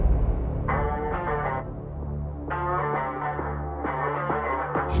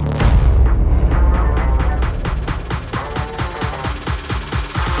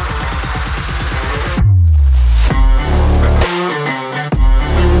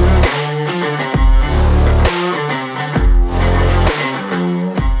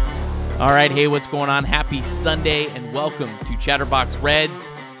right, hey, what's going on? Happy Sunday and welcome to Chatterbox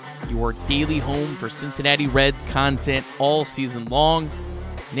Reds, your daily home for Cincinnati Reds content all season long.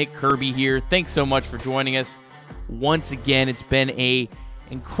 Nick Kirby here. Thanks so much for joining us. Once again, it's been an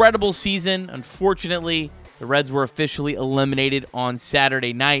incredible season. Unfortunately, the Reds were officially eliminated on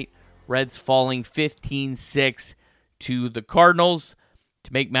Saturday night. Reds falling 15-6 to the Cardinals.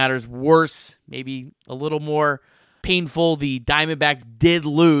 To make matters worse, maybe a little more painful, the Diamondbacks did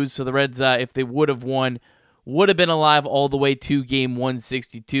lose, so the Reds, if they would have won, would have been alive all the way to game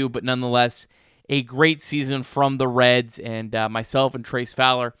 162, but nonetheless, a great season from the Reds, and myself and Trace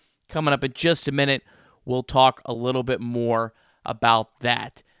Fowler, coming up in just a minute, we'll talk a little bit more about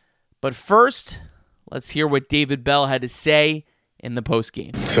that. But first, let's hear what David Bell had to say in the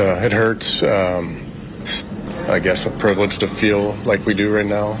postgame. It hurts. It's, I guess, a privilege to feel like we do right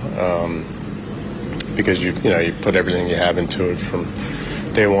now. Because you put everything you have into it from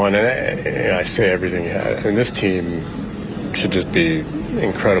day one, and I say everything you have. And this team should just be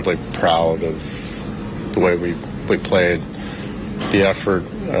incredibly proud of the way we played, the effort,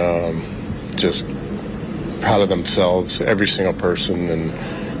 just proud of themselves, every single person. And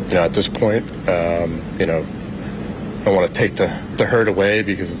at this point, I don't want to take the hurt away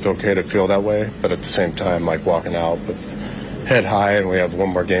because it's okay to feel that way, but at the same time, like walking out with head high, and we have one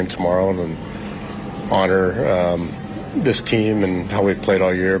more game tomorrow, and then honor this team and how we played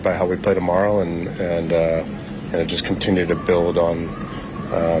all year by how we play tomorrow, and just continue to build on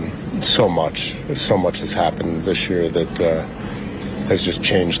so much. So much has happened this year that has just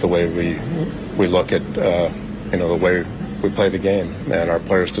changed the way we look at the way we play the game, and our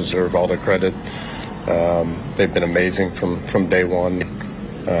players deserve all the credit. They've been amazing from day one.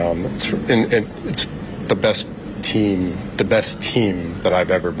 It's the best team that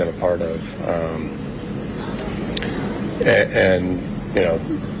I've ever been a part of. And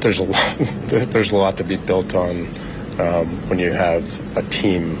there's a lot to be built on when you have a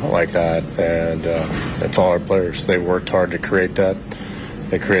team like that, and it's all our players. They worked hard to create that.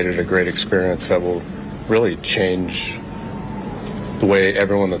 They created a great experience that will really change the way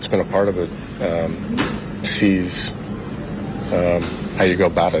everyone that's been a part of it sees how you go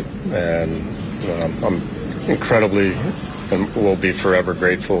about it. And I'm incredibly and will be forever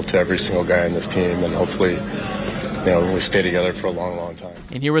grateful to every single guy in this team, and hopefully we stay together for a long, long time.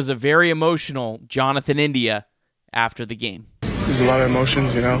 And here was a very emotional Jonathan India after the game. There's a lot of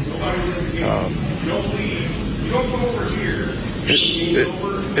emotions,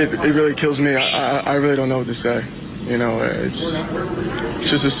 It really kills me. I really don't know what to say. It's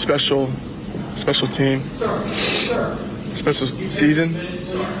just a special team, special season.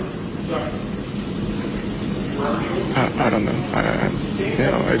 I don't know.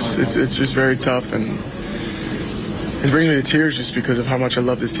 It's just very tough, and it brings me to tears just because of how much I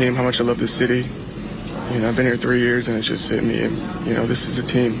love this team, how much I love this city. I've been here 3 years, and it just hit me. And this is a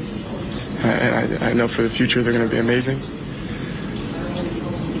team, and I know for the future they're going to be amazing.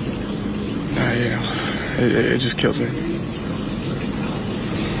 It just kills me.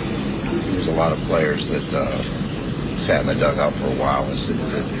 There's a lot of players that sat in the dugout for a while. Is it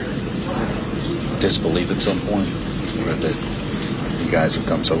disbelief at some point, or that you guys have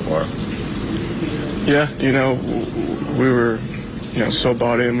come so far? Yeah, we were, so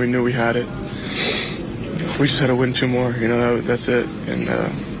bought in. We knew we had it. We just had to win 2 more. That's it. And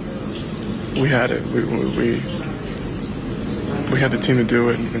we had it. We had the team to do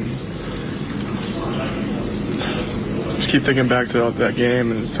it. And just keep thinking back to that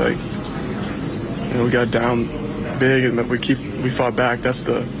game, and it's like, we got down big, and we fought back. That's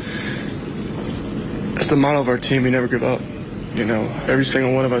the motto of our team. We never give up. Every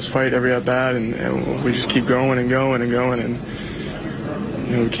single one of us fight every at bat, and we just keep going and going and going, and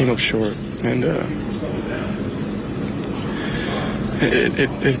we came up short, and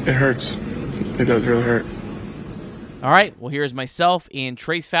it hurts. It does really hurt. All right, well, here's myself and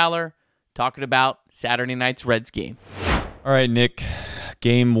Trace Fowler talking about Saturday night's Reds game. All right, Nick.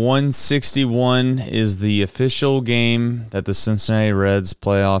 Game 161 is the official game that the Cincinnati Reds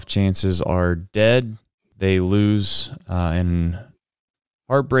playoff chances are dead. They lose in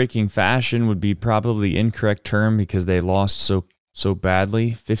heartbreaking fashion would be probably the incorrect term because they lost so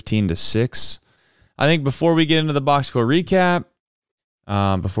badly, 15-6. I think before we get into the box score recap,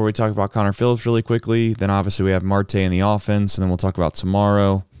 before we talk about Connor Phillips really quickly, then obviously we have Marte in the offense, and then we'll talk about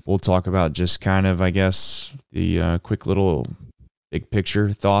tomorrow. We'll talk about just kind of, I guess, the quick little big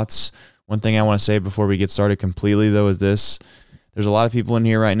picture thoughts. One thing I want to say before we get started completely, though, is this. There's a lot of people in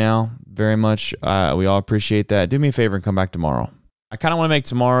here right now, very much. We all appreciate that. Do me a favor and come back tomorrow. I kind of want to make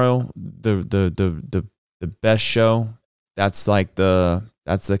tomorrow the best show. That's like the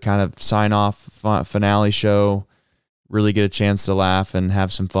That's the kind of sign-off finale show. Really get a chance to laugh and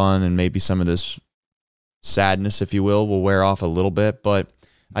have some fun, and maybe some of this sadness, if you will wear off a little bit. But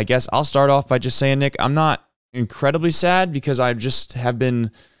I guess I'll start off by just saying, Nick, I'm not incredibly sad because I just have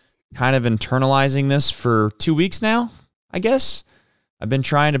been kind of internalizing this for 2 weeks now, I guess. I've been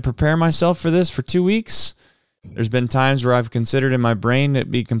trying to prepare myself for this for 2 weeks. There's been times where I've considered in my brain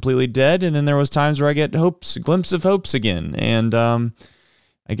it be completely dead, and then there was times where I get glimpse of hopes again. And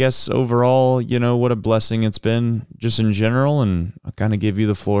I guess overall, what a blessing it's been just in general. And I'll kind of give you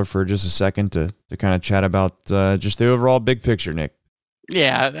the floor for just a second to kind of chat about just the overall big picture, Nick.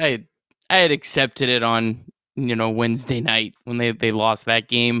 Yeah, I had accepted it on Wednesday night when they lost that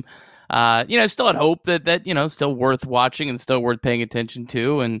game. Still had hope that still worth watching and still worth paying attention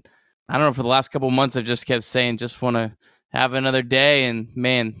to. And I don't know, for the last couple of months, I've just kept saying, just want to have another day. And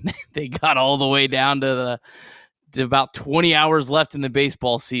man, they got all the way down to about 20 hours left in the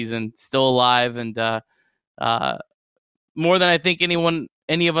baseball season, still alive. And more than I think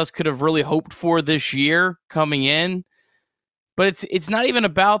any of us could have really hoped for this year coming in. But it's not even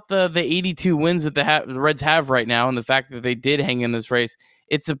about the 82 wins that the Reds have right now and the fact that they did hang in this race.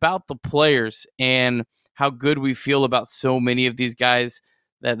 It's about the players and how good we feel about so many of these guys.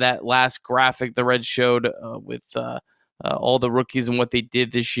 That last graphic the Reds showed with all the rookies and what they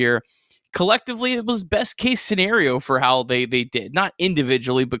did this year. Collectively, it was best case scenario for how they did. Not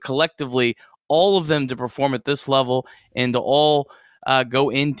individually, but collectively, all of them to perform at this level and to all go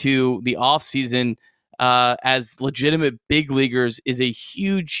into the offseason as legitimate big leaguers is a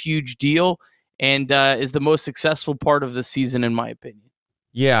huge, huge deal and is the most successful part of the season, in my opinion.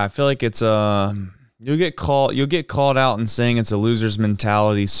 Yeah, I feel like it's you'll get called out and saying it's a loser's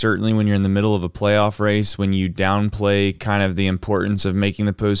mentality, certainly when you're in the middle of a playoff race, when you downplay kind of the importance of making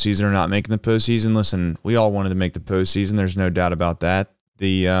the postseason or not making the postseason. Listen, we all wanted to make the postseason. There's no doubt about that.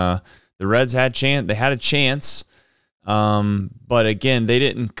 The Reds had a chance. But again, they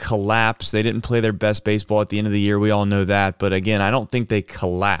didn't collapse. They didn't play their best baseball at the end of the year. We all know that. But again, I don't think they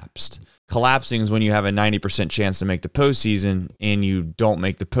collapsed. Collapsing is when you have a 90% chance to make the postseason and you don't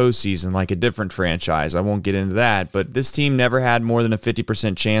make the postseason, like a different franchise. I won't get into that, but this team never had more than a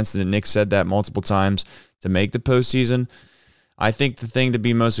 50% chance, and Nick said that multiple times, to make the postseason. I think the thing to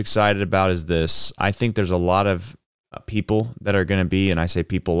be most excited about is this. I think there's a lot of people that are going to be, and I say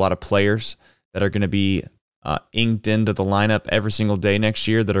people, a lot of players that are going to be inked into the lineup every single day next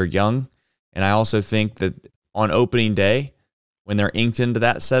year that are young. And I also think that on opening day, when they're inked into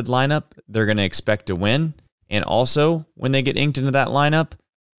that said lineup, they're going to expect to win. And also, when they get inked into that lineup,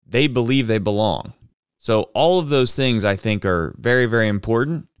 they believe they belong. So all of those things, I think, are very, very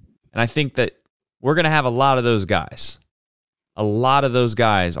important. And I think that we're going to have a lot of those guys. A lot of those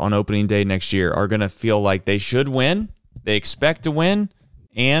guys on opening day next year are going to feel like they should win, they expect to win,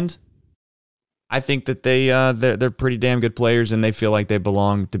 and I think that they're pretty damn good players, and they feel like they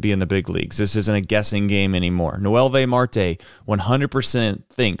belong to be in the big leagues. This isn't a guessing game anymore. Noelvi Marte 100%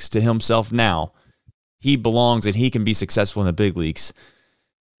 thinks to himself now he belongs and he can be successful in the big leagues.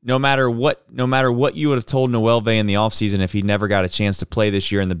 No matter what you would have told Noelvi in the offseason, if he never got a chance to play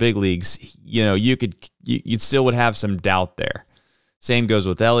this year in the big leagues, you still would have some doubt there. Same goes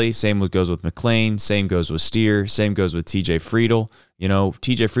with Ellie. Same goes with McLean. Same goes with Steer. Same goes with TJ Friedl.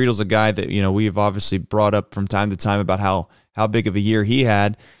 TJ Friedel's a guy that, we've obviously brought up from time to time about how big of a year he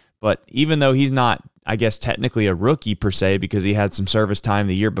had. But even though he's not, I guess, technically a rookie per se, because he had some service time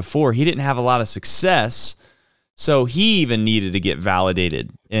the year before, he didn't have a lot of success. So he even needed to get validated.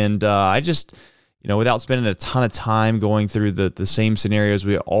 And I just, without spending a ton of time going through the same scenarios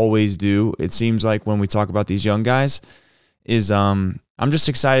we always do, it seems like when we talk about these young guys, is I'm just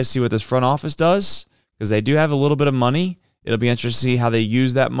excited to see what this front office does, because they do have a little bit of money. It'll be interesting to see how they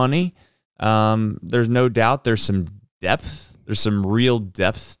use that money. There's no doubt there's some depth. There's some real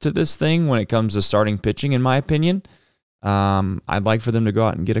depth to this thing when it comes to starting pitching, in my opinion. I'd like for them to go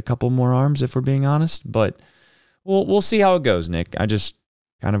out and get a couple more arms, if we're being honest, but we'll see how it goes, Nick. I just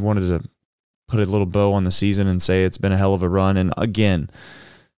kind of wanted to put a little bow on the season and say it's been a hell of a run. And again,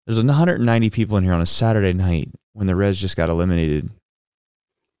 there's 190 people in here on a Saturday night when the Reds just got eliminated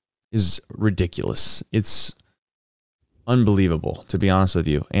is ridiculous. It's unbelievable, to be honest with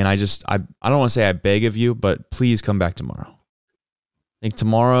you. And I don't want to say I beg of you, but please come back tomorrow. I think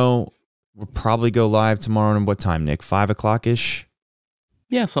tomorrow, we'll probably go live tomorrow. And what time, Nick? 5 o'clock-ish?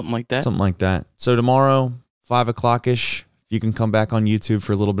 Yeah, something like that. Something like that. So tomorrow, 5 o'clock-ish, if you can come back on YouTube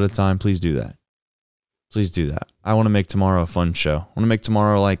for a little bit of time, please do that. Please do that. I want to make tomorrow a fun show. I want to make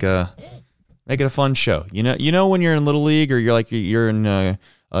tomorrow make it a fun show. When you're in Little League, or you're in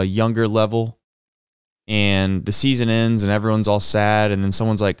a younger level, and the season ends and everyone's all sad, and then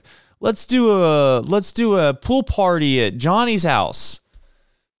someone's like, let's do a pool party at Johnny's house.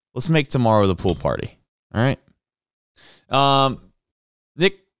 Let's make tomorrow the pool party. All right.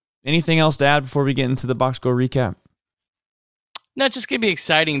 Nick, anything else to add before we get into the box score recap? No, it's just going to be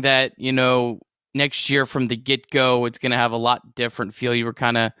exciting that, next year from the get-go, it's going to have a lot different feel. You were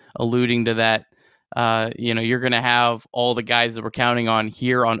kind of alluding to that. You're going to have all the guys that we're counting on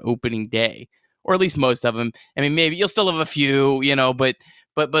here on opening day, or at least most of them. I mean, maybe you'll still have a few,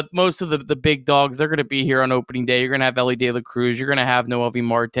 but most of the big dogs, they're going to be here on opening day. You're going to have Elly De La Cruz. You're going to have Noel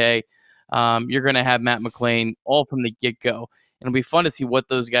Marte. You're going to have Matt McLain, all from the get-go. And it'll be fun to see what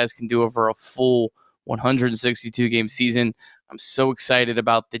those guys can do over a full 162-game season. I'm so excited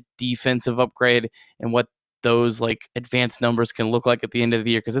about the defensive upgrade and what those advanced numbers can look like at the end of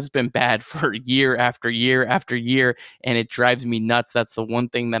the year, because it's been bad for year after year after year, and it drives me nuts. That's the one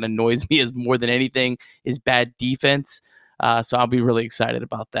thing that annoys me is more than anything is bad defense. So I'll be really excited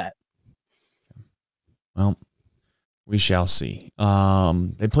about that. Well, we shall see.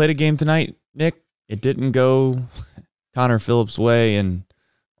 They played a game tonight, Nick. It didn't go Connor Phillips' way and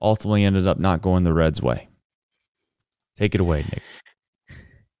ultimately ended up not going the Reds' way. Take it away, Nick.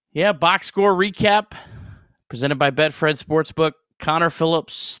 Yeah, box score recap presented by Betfred Sportsbook. Connor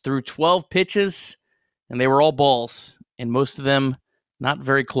Phillips threw 12 pitches, and they were all balls, and most of them not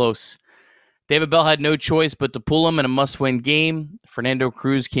very close. David Bell had no choice but to pull him in a must-win game. Fernando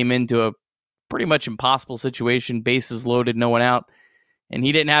Cruz came into a pretty much impossible situation, bases loaded, no one out, and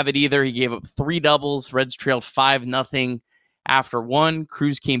he didn't have it either. He gave up 3 doubles. Reds trailed 5-0 after 1.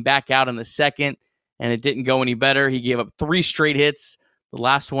 Cruz came back out in the second, and it didn't go any better. He gave up 3 straight hits. The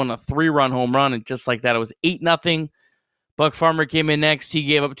last one, a 3-run home run, and just like that, it was 8-0. Buck Farmer came in next. He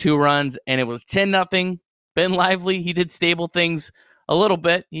gave up 2 runs, and it was 10-0. Ben Lively, he did stable things a little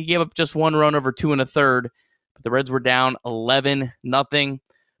bit. He gave up just 1 run over 2 1/3, but the Reds were down 11-0.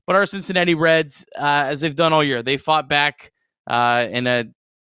 But our Cincinnati Reds, as they've done all year, they fought back in a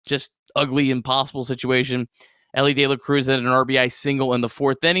just ugly, impossible situation. Elly De La Cruz had an RBI single in the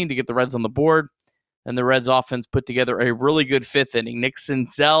 4th inning to get the Reds on the board. And the Reds offense put together a really good 5th inning. Nick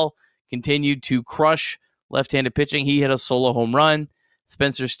Senzel continued to crush left-handed pitching. He hit a solo home run.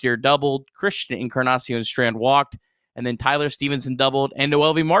 Spencer Steer doubled. Christian Encarnacion Strand walked. And then Tyler Stevenson doubled. And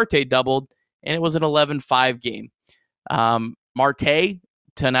Noel Marte doubled. And it was an 11-5 game. Marte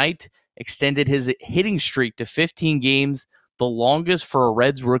tonight extended his hitting streak to 15 games, the longest for a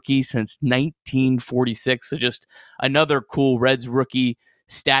Reds rookie since 1946. So just another cool Reds rookie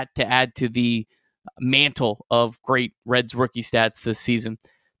stat to add to the mantle of great Reds rookie stats this season.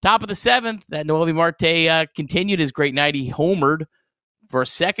 Top of the 7th, that Noel Marte continued his great night. He homered for a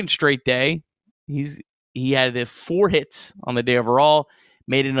second straight day. He had 4 hits on the day overall,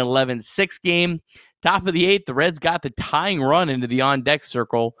 made it an 11-6 game. Top of the 8th, the Reds got the tying run into the on-deck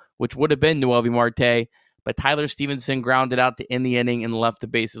circle, which would have been Noel Marte, but Tyler Stevenson grounded out to end the inning and left the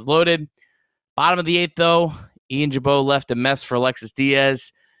bases loaded. Bottom of the 8th, though, Ian Jabot left a mess for Alexis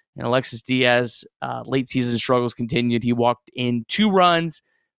Diaz. And Alexis Diaz, late season struggles continued. He walked in 2 runs,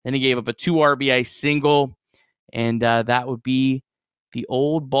 then he gave up a 2 RBI single, and that would be the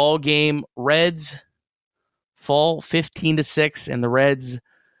old ball game. Reds fall 15-6, and the Reds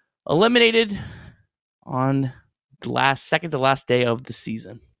eliminated on the second to last day of the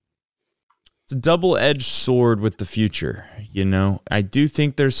season. It's a double-edged sword with the future, I do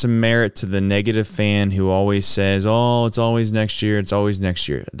think there's some merit to the negative fan who always says, oh, it's always next year, it's always next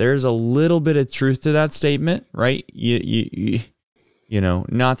year. There's a little bit of truth to that statement, right?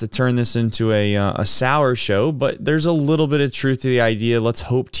 Not to turn this into a sour show, but there's a little bit of truth to the idea. Let's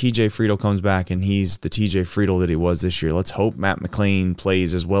hope TJ Friedl comes back and he's the TJ Friedl that he was this year. Let's hope Matt McLain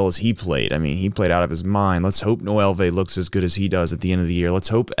plays as well as he played. I mean, he played out of his mind. Let's hope Noelve looks as good as he does at the end of the year. Let's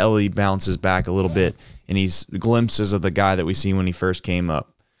hope Elly bounces back a little bit and he's glimpses of the guy that we seen when he first came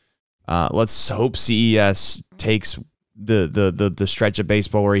up. Let's hope CES takes the stretch of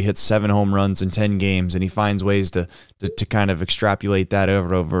baseball where he hits 7 home runs in 10 games and he finds ways to kind of extrapolate that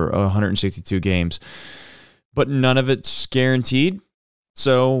over 162 games. But none of it's guaranteed.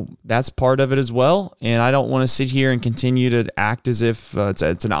 So that's part of it as well. And I don't want to sit here and continue to act as if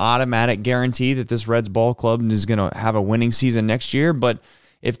it's an automatic guarantee that this Reds ball club is going to have a winning season next year. But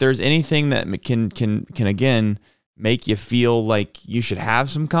if there's anything that can again make you feel like you should have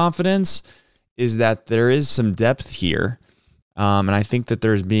some confidence, is that there is some depth here, and I think that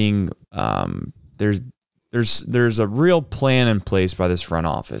there's a real plan in place by this front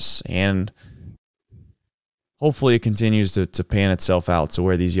office, and hopefully it continues to pan itself out to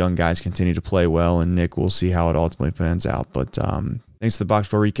where these young guys continue to play well. And Nick, we'll see how it ultimately pans out. But Thanks to the Box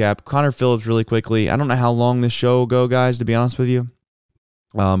Score Recap. Connor Phillips, really quickly. I don't know how long this show will go, guys, to be honest with you.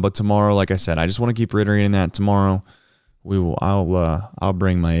 But tomorrow, like I said, I just want to keep reiterating that tomorrow I'll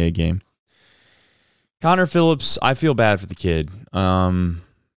bring my A game. Connor Phillips, I feel bad for the kid. I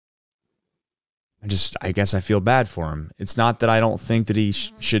guess I feel bad for him. It's not that I don't think that he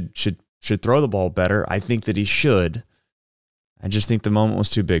should throw the ball better. I think that he should. I just think the moment was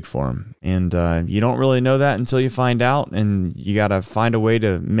too big for him. And you don't really know that until you find out, and you got to find a way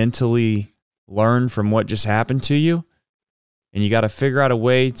to mentally learn from what just happened to you. And you got to figure out a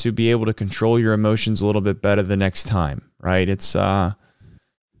way to be able to control your emotions a little bit better the next time, right? It's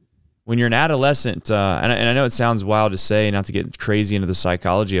when you're an adolescent, and I know it sounds wild to say, not to get crazy into the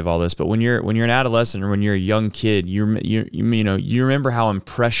psychology of all this, but when you're an adolescent or when you're a young kid, you remember how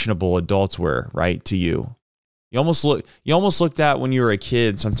impressionable adults were, right, to you. You almost looked at when you were a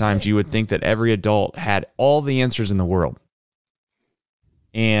kid. Sometimes you would think that every adult had all the answers in the world,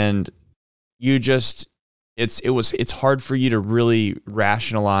 and you just it's hard for you to really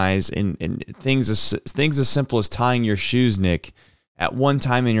rationalize and things as simple as tying your shoes, Nick, at one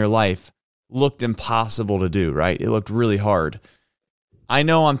time in your life looked impossible to do. Right? It looked really hard. I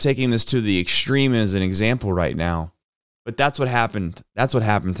know I'm taking this to the extreme as an example right now, but that's what happened. That's what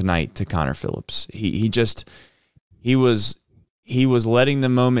happened tonight to Connor Phillips. He was letting the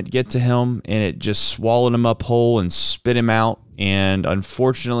moment get to him, and it just swallowed him up whole and spit him out. And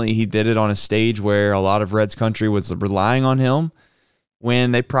unfortunately, he did it on a stage where a lot of Reds country was relying on him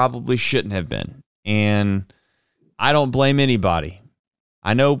when they probably shouldn't have been. And I don't blame anybody.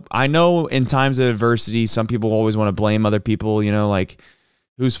 I know in times of adversity, some people always want to blame other people, like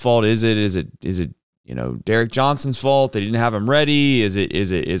whose fault is it? Is it Derek Johnson's fault? They didn't have him ready. Is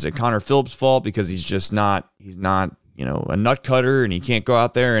it Connor Phillips' fault because he's not a nut cutter and he can't go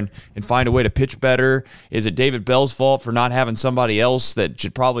out there and find a way to pitch better? Is it David Bell's fault for not having somebody else that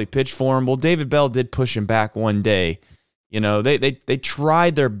should probably pitch for him? Well, David Bell did push him back one day. They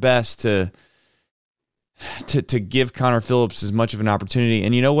tried their best to give Connor Phillips as much of an opportunity.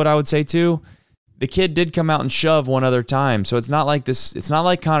 And you know what I would say too? The kid did come out and shove one other time. So it's not like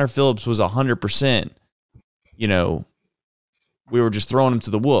Connor Phillips was 100%, we were just throwing him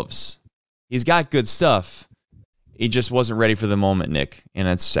to the wolves. He's got good stuff. He just wasn't ready for the moment, Nick, and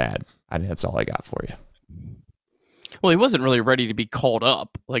that's sad. That's all I got for you. Well, he wasn't really ready to be called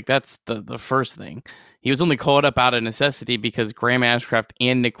up. Like, that's the first thing. He was only called up out of necessity because Graham Ashcraft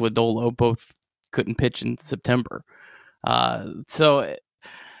and Nick Lodolo both couldn't pitch in September. So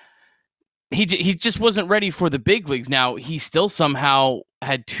he just wasn't ready for the big leagues. Now, he still somehow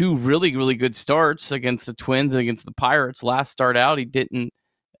had two really, really good starts against the Twins and against the Pirates. Last start out, he didn't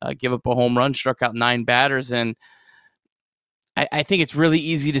give up a home run, struck out 9 batters, and I think it's really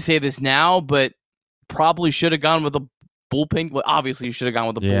easy to say this now, but probably should have gone with a bullpen. Well, obviously, you should have gone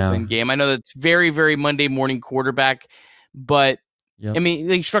with a bullpen game. I know that's very, very Monday morning quarterback, but I mean,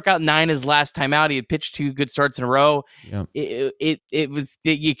 he struck out 9 his last time out. He had pitched 2 good starts in a row. Yep.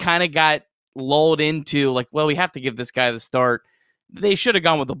 You kind of got lulled into like, well, we have to give this guy the start. They should have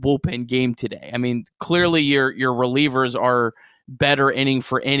gone with a bullpen game today. I mean, clearly your relievers are better inning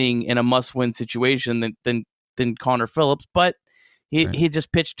for inning in a must-win situation than Connor Phillips, but he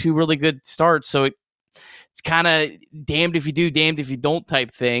just pitched 2 really good starts, so it's kind of damned if you do, damned if you don't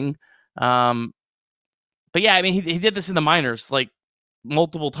type thing. But yeah, I mean, he did this in the minors like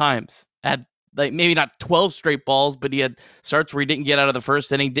multiple times. Had like maybe not 12 straight balls, but he had starts where he didn't get out of the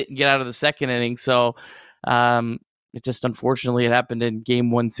first inning, didn't get out of the second inning. So it just unfortunately it happened in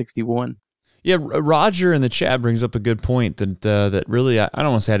game 161. Yeah, Roger in the chat brings up a good point that really I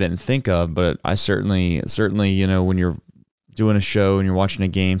don't want to say I didn't think of, but I certainly when you're doing a show and you're watching a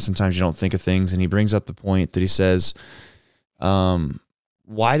game, sometimes you don't think of things. And he brings up the point that he says,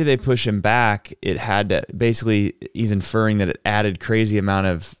 why did they push him back? It had to, basically, he's inferring that it added crazy amount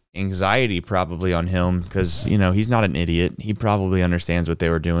of anxiety probably on him because, he's not an idiot. He probably understands what they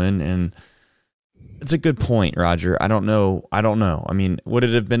were doing. And it's a good point, Roger. I don't know. I mean, would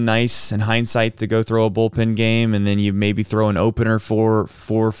it have been nice in hindsight to go throw a bullpen game and then you maybe throw an opener for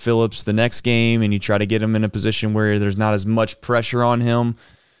Phillips the next game and you try to get him in a position where there's not as much pressure on him?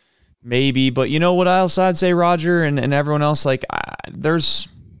 Maybe. But you know what else I'd say, Roger, and everyone else? Like, there's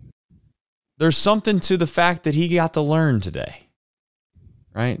something to the fact that he got to learn today.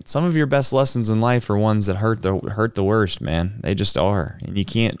 Right? Some of your best lessons in life are ones that hurt the worst, man. They just are. And you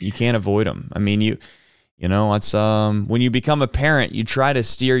can't avoid them. I mean, it's when you become a parent, you try to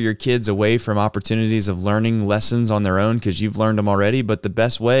steer your kids away from opportunities of learning lessons on their own because you've learned them already. But the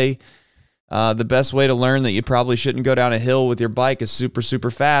best way to learn that you probably shouldn't go down a hill with your bike is super,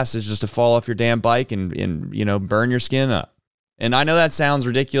 super fast is just to fall off your damn bike and burn your skin up. And I know that sounds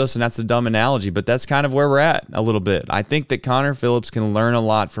ridiculous and that's a dumb analogy, but that's kind of where we're at a little bit. I think that Connor Phillips can learn a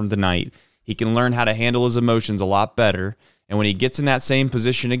lot from tonight. He can learn how to handle his emotions a lot better. And when he gets in that same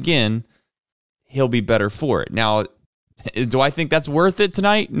position again, he'll be better for it. Now, do I think that's worth it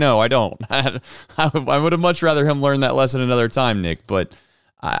tonight? No, I don't. I would have much rather him learn that lesson another time, Nick, but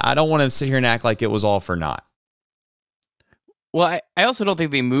I don't want to sit here and act like it was all for naught. Well, I also don't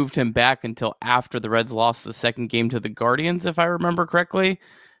think they moved him back until after the Reds lost the second game to the Guardians, if I remember correctly.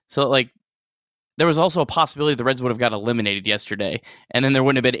 So, like, there was also a possibility the Reds would have got eliminated yesterday, and then there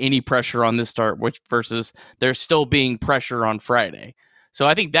wouldn't have been any pressure on this start, which versus there's still being pressure on Friday. So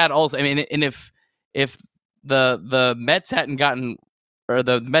I think that also, I mean, and if the Mets hadn't gotten, or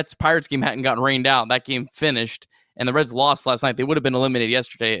the Mets Pirates game hadn't gotten rained out, that game finished, and the Reds lost last night, they would have been eliminated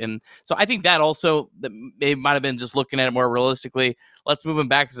yesterday. And so I think that also, they might have been just looking at it more realistically. Let's move him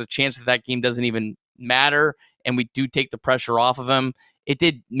back. There's a chance that game doesn't even matter, and we do take the pressure off of him. It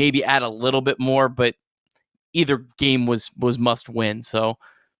did maybe add a little bit more, but either game was must win. So,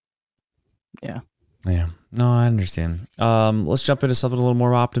 yeah. Yeah. No, I understand. Let's jump into something a little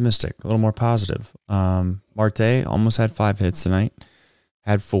more optimistic, a little more positive. Marte almost had 5 hits tonight,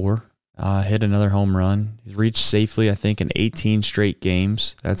 had 4, hit another home run. He's reached safely, I think, in 18 straight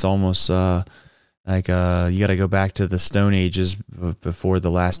games. That's almost you got to go back to the Stone Ages before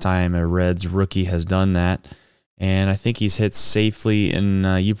the last time a Reds rookie has done that. And I think he's hit safely in,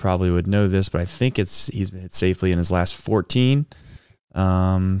 you probably would know this, but I think he's hit safely in his last 14,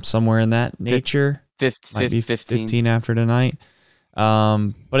 somewhere in that nature. 15 after tonight.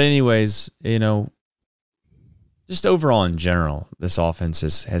 But anyways, just overall in general, this offense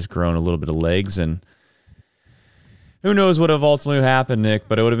has grown a little bit of legs, and who knows what have ultimately happened, Nick,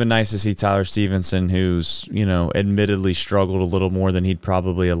 but it would have been nice to see Tyler Stevenson, who's, admittedly struggled a little more than he'd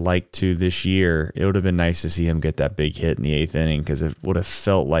probably liked to this year. It would have been nice to see him get that big hit in the 8th inning, because it would have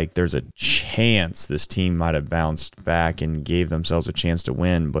felt like there's a chance this team might have bounced back and gave themselves a chance to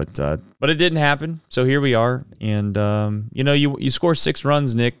win, but it didn't happen. So here we are, and you score 6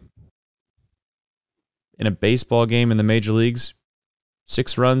 runs, Nick, in a baseball game in the major leagues.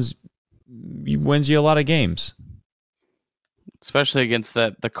 6 runs wins you a lot of games. Especially against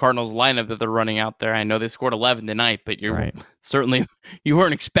the Cardinals lineup that they're running out there. I know they scored 11 tonight, but certainly you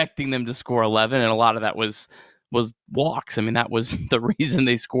weren't expecting them to score 11, and a lot of that was walks. I mean, that was the reason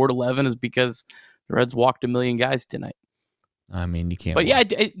they scored 11, is because the Reds walked a million guys tonight. I mean, you can't. But yeah,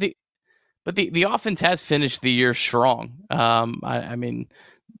 the offense has finished the year strong. I mean,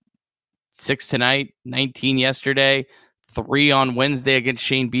 6 tonight, 19 yesterday, 3 on Wednesday against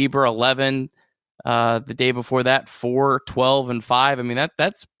Shane Bieber, 11. The day before that, 4, 12, and 5. I mean,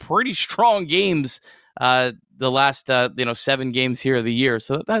 that's pretty strong games. The last 7 games here of the year,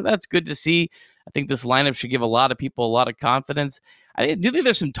 so that's good to see. I think this lineup should give a lot of people a lot of confidence. I do think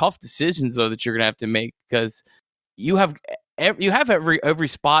there's some tough decisions though that you're gonna have to make, because you have every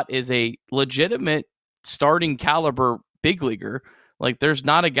spot is a legitimate starting caliber big leaguer. Like, there's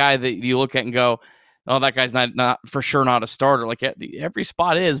not a guy that you look at and go, oh, that guy's not for sure not a starter. Like, every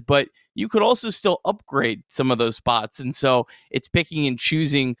spot is, but you could also still upgrade some of those spots. And so it's picking and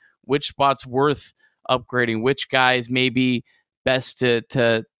choosing which spots worth upgrading, which guys maybe best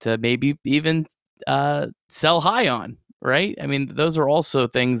to maybe even sell high on, right? I mean, those are also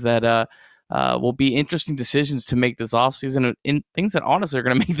things that will be interesting decisions to make this offseason, and things that honestly are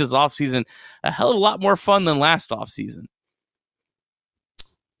going to make this offseason a hell of a lot more fun than last offseason.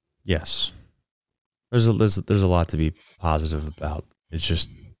 Yes. There's a lot to be positive about. It's just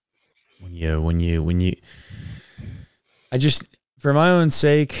when you I just, for my own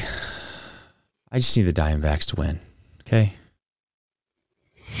sake, I just need the Diamondbacks to win. Okay?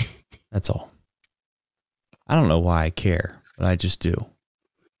 That's all. I don't know why I care, but I just do.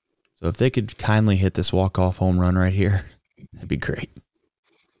 So if they could kindly hit this walk-off home run right here, that'd be great.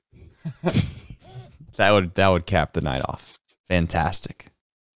 That would cap the night off. Fantastic.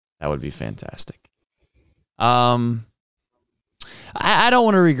 That would be fantastic. I don't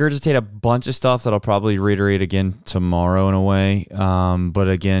want to regurgitate a bunch of stuff that I'll probably reiterate again tomorrow in a way. But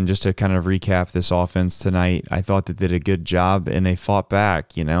again, just to kind of recap this offense tonight, I thought they did a good job and they fought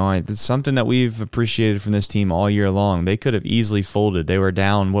back. It's something that we've appreciated from this team all year long. They could have easily folded. They were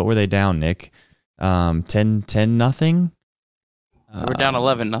down. What were they down, Nick? 10-0? They were down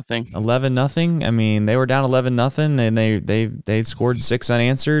 11-0. 11-0. I mean, they were down 11-0, and they scored 6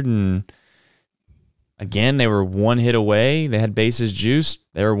 unanswered, and again, they were 1 hit away. They had bases juiced.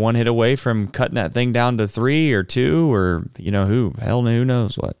 They were 1 hit away from cutting that thing down to 3 or 2 or who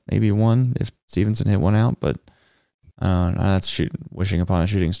knows what. Maybe 1 if Stevenson hit 1 out, but that's wishing upon a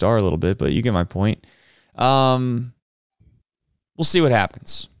shooting star a little bit, but you get my point. we'll see what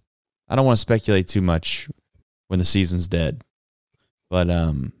happens. I don't want to speculate too much when the season's dead. But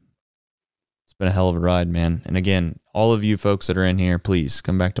it's been a hell of a ride, man. And again, all of you folks that are in here, please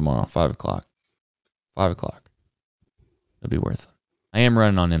come back tomorrow, 5 o'clock. 5 o'clock. It'll be worth it. I am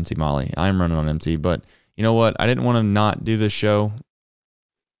running on empty, Molly. I am running on empty. But you know what? I didn't want to not do this show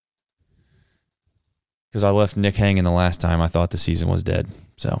because I left Nick hanging the last time I thought the season was dead.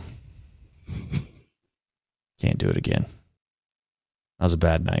 So can't do it again. That was a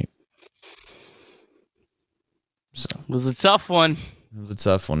bad night. So It was a tough one. it was a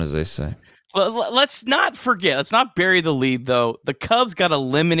tough one, as they say. Let's not forget. Let's not bury the lead, though. The Cubs got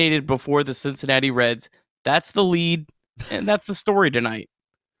eliminated before the Cincinnati Reds. That's the lead, and that's the story tonight.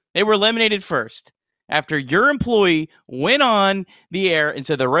 They were eliminated first after your employee went on the air and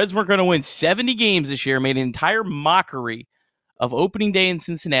said the Reds weren't going to win 70 games this year, made an entire mockery of opening day in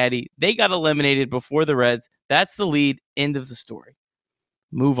Cincinnati. They got eliminated before the Reds. That's the lead. End of the story.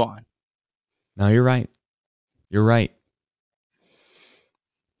 Move on. No, you're right. You're right.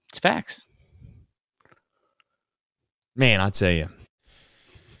 It's facts. Man, I tell you.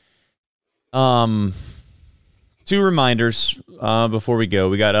 Two reminders before we go.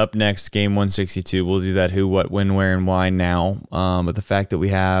 We got up next, game 162. We'll do that who, what, when, where, and why now. But the fact that we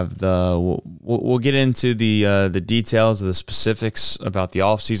have we'll get into the details of the specifics about the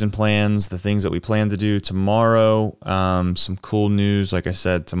offseason plans, the things that we plan to do tomorrow. Some cool news, like I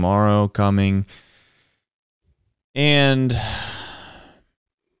said, tomorrow coming. And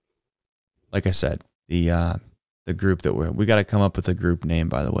like I said, the group that we got to come up with a group name,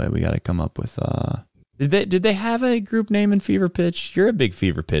 by the way. We got to come up with did they have a group name in Fever Pitch? You're a big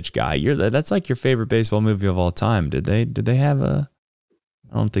Fever Pitch guy. That's like your favorite baseball movie of all time. Did they have a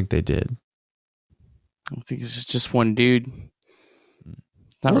I don't think they did. I think it's just one dude.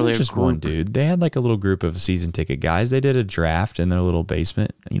 Not really just one dude. They had like a little group of season ticket guys. They did a draft in their little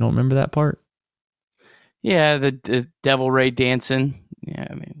basement. You don't remember that part? Yeah, the Devil Ray dancing. Yeah,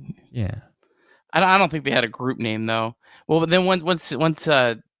 I mean, yeah. I don't think they had a group name though. Well, but then once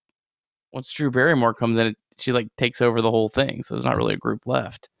Drew Barrymore comes in, she like takes over the whole thing. So there's not really a group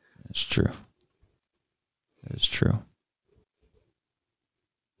left. That's true. That is true.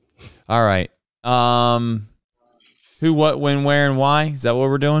 All right. Who, what, when, where, and why? Is that what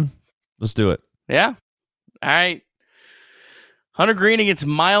we're doing? Let's do it. Yeah. All right. Hunter Green against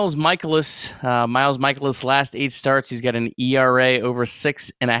Miles Michaelis. Miles Michaelis last 8 starts. He's got an ERA over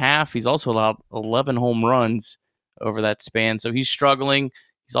 6.5. He's also allowed 11 home runs over that span. So he's struggling.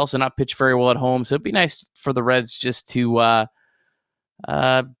 He's also not pitched very well at home. So it'd be nice for the Reds just to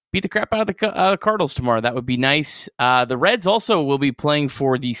beat the crap out of the Cardinals tomorrow. That would be nice. The Reds also will be playing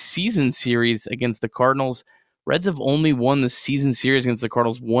for the season series against the Cardinals. Reds have only won the season series against the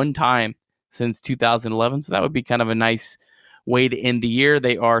Cardinals one time since 2011. So that would be kind of a nice way to end the year.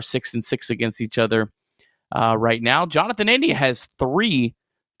 They are 6-6 against each other right now. Jonathan India has 3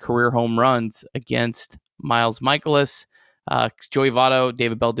 career home runs against Miles Michaelis. Joey Votto,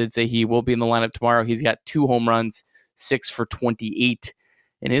 David Bell did say he will be in the lineup tomorrow. He's got 2 home runs, 6 for 28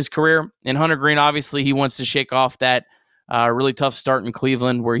 in his career. And Hunter Green, obviously, he wants to shake off that really tough start in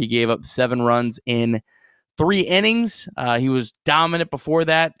Cleveland where he gave up 7 runs in 3 innings. He was dominant before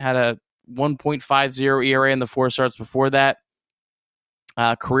that, had a 1.50 ERA in the 4 starts before that.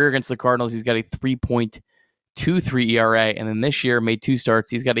 Career against the Cardinals, he's got a 3.23 ERA. And then this year, made 2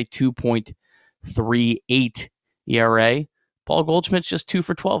 starts, he's got a 2.38 ERA. Paul Goldschmidt's just 2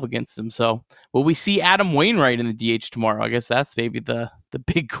 for 12 against him. So will we see Adam Wainwright in the DH tomorrow? I guess that's maybe the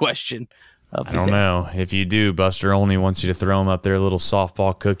big question. I don't know. If you do, Buster Olney wants you to throw him up there a little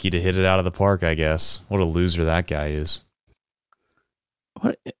softball cookie to hit it out of the park, I guess. What a loser that guy is.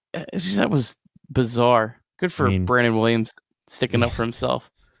 What? That was bizarre. Good for Brandon Williams sticking up for himself.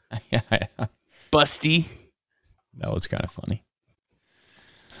 Yeah. Busty. That was kind of funny.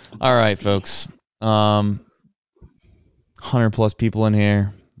 All right, folks. 100 plus people in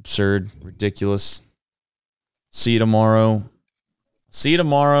here. Absurd. Ridiculous. See you tomorrow. See you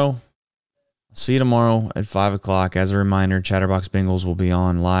tomorrow at 5 o'clock. As a reminder, Chatterbox Bengals will be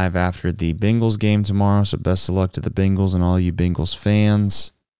on live after the Bengals game tomorrow. So best of luck to the Bengals and all you Bengals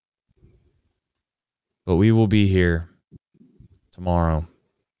fans. But we will be here tomorrow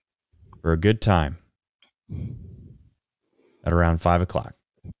for a good time at around 5 o'clock.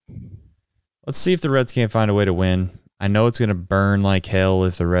 Let's see if the Reds can't find a way to win. I know it's going to burn like hell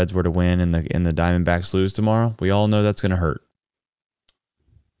if the Reds were to win and the Diamondbacks lose tomorrow. We all know that's going to hurt.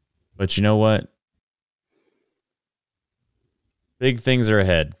 But you know what? Big things are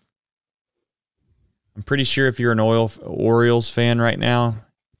ahead. I'm pretty sure if you're an Orioles fan right now,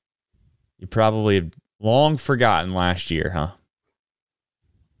 you probably have long forgotten last year, huh?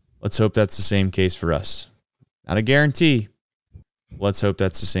 Let's hope that's the same case for us. Not a guarantee. Let's hope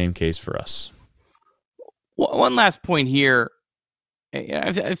that's the same case for us. One last point here.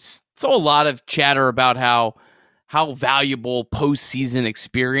 I saw a lot of chatter about how valuable postseason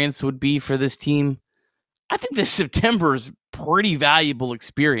experience would be for this team. I think this September is pretty valuable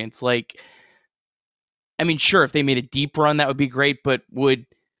experience. Like, I mean, sure, if they made a deep run, that would be great, but would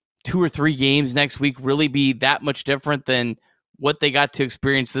 2 or 3 games next week really be that much different than what they got to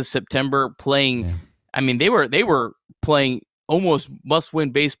experience this September playing? Yeah. I mean, they were playing almost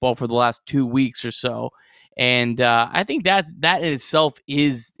must-win baseball for the last 2 weeks or so. And I think that in itself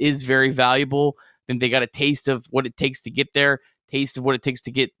is very valuable. Then they got a taste of what it takes to get there, taste of what it takes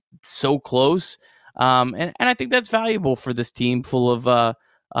to get so close. And I think that's valuable for this team full of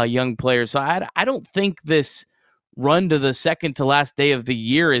young players. So I don't think this run to the second to last day of the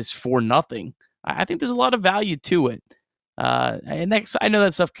year is for nothing. I think there's a lot of value to it. And I know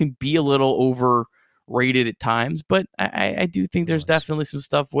that stuff can be a little overrated at times, but I do think there's definitely some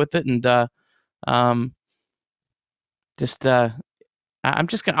stuff with it. And I'm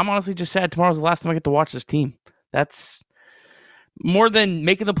honestly just sad tomorrow's the last time I get to watch this team. That's more than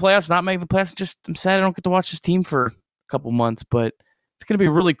making the playoffs, not making the playoffs. I'm sad I don't get to watch this team for a couple months, but it's going to be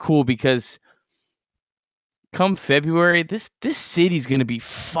really cool because come February, this city's going to be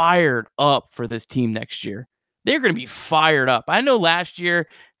fired up for this team next year. They're going to be fired up. I know last year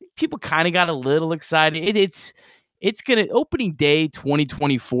people kind of got a little excited. It's going to opening day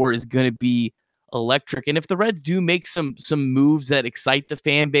 2024 is going to be electric. And if the Reds do make some moves that excite the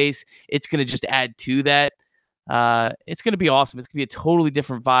fan base, it's going to just add to that. It's going to be awesome. It's going to be a totally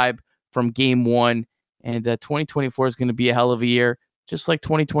different vibe from game one. And 2024 is going to be a hell of a year, just like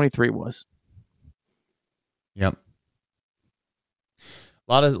 2023 was. Yep.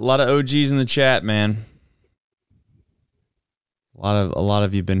 A lot of OGs in the chat, man. A lot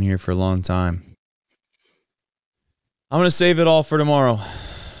of you been here for a long time. I'm going to save it all for tomorrow.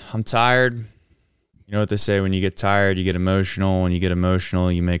 I'm tired. You know what they say, when you get tired, you get emotional. When you get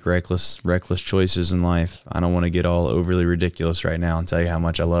emotional, you make reckless choices in life. I don't want to get all overly ridiculous right now and tell you how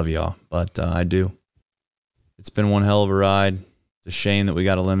much I love y'all, but I do. It's been one hell of a ride. It's a shame that we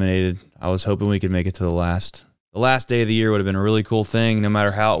got eliminated. I was hoping we could make it to the last. The last day of the year would have been a really cool thing no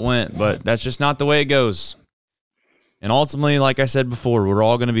matter how it went, but that's just not the way it goes. And ultimately, like I said before, we're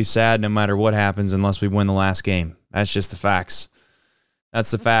all going to be sad no matter what happens unless we win the last game. That's just the facts.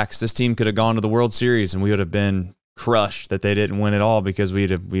 That's the facts. This team could have gone to the World Series and we would have been crushed that they didn't win at all because we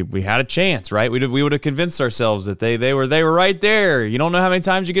had a chance, right? We would have convinced ourselves that they were right there. You don't know how many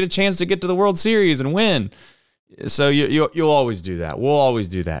times you get a chance to get to the World Series and win. So you'll always do that. We'll always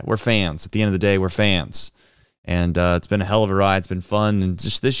do that. We're fans. At the end of the day, we're fans. And it's been a hell of a ride. It's been fun. And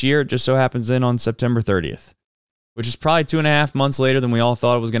just this year, it just so happens in on September 30th, which is probably 2.5 months later than we all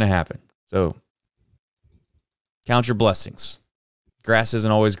thought it was going to happen. So count your blessings. Grass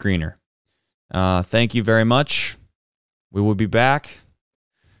isn't always greener. Thank you very much. We will be back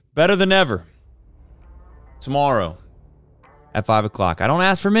better than ever tomorrow at 5 o'clock. I don't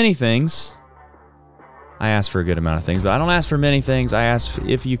ask for many things. I ask for a good amount of things, but I don't ask for many things. I ask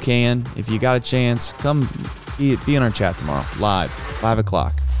if you can, if you got a chance, come be in our chat tomorrow, live, 5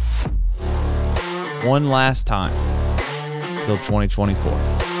 o'clock. One last time till 2024.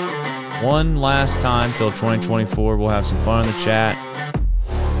 One last time till 2024. We'll have some fun in the chat.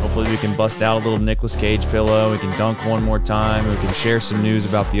 Hopefully we can bust out a little Nicolas Cage pillow. We can dunk one more time. We can share some news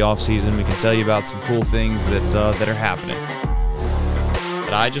about the offseason. We can tell you about some cool things that are happening.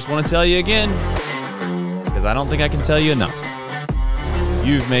 But I just want to tell you again, because I don't think I can tell you enough.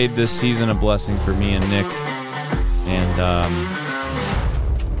 You've made this season a blessing for me and Nick. And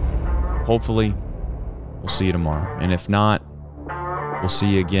hopefully we'll see you tomorrow. And if not, we'll see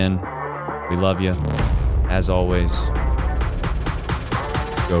you again. We love you. As always,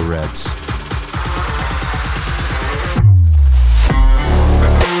 go Reds.